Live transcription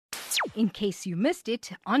in case you missed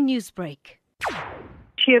it on Newsbreak.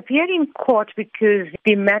 She appeared in court because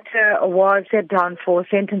the matter was set down for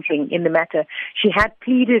sentencing in the matter. She had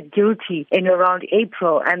pleaded guilty in around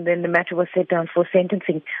April, and then the matter was set down for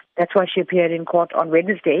sentencing. That's why she appeared in court on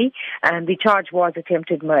Wednesday, and the charge was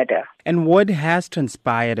attempted murder. And what has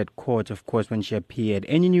transpired at court, of course, when she appeared?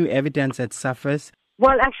 Any new evidence that surfaced?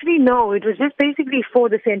 Well, actually, no. It was just basically for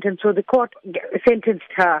the sentence. So the court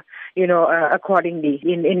sentenced her, accordingly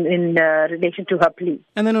in relation to her plea.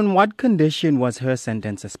 And then on what condition was her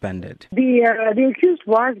sentence suspended? The accused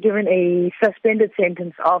was given a suspended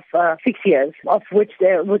sentence of 6 years, of which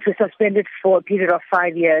was suspended for a period of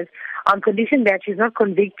 5 years, on condition that she's not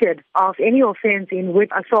convicted of any offense in which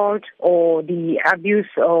assault or the abuse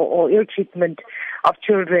or ill treatment of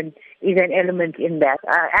children is an element in that.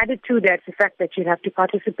 Added to that, the fact that she'd have to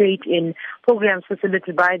participate in programs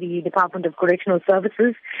facilitated by the Department of Correctional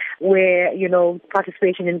Services, where,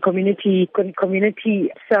 participation in community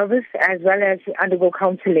service, as well as undergo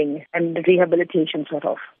counseling and rehabilitation sort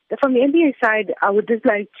of. From the NBA side, I would just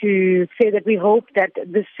like to say that we hope that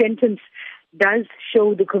this sentence does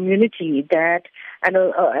show the community that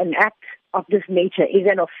an act of this nature is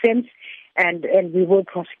an offense, and we will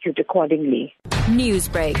prosecute accordingly.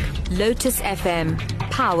 Newsbreak, Lotus FM,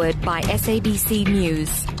 powered by SABC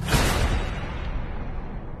News.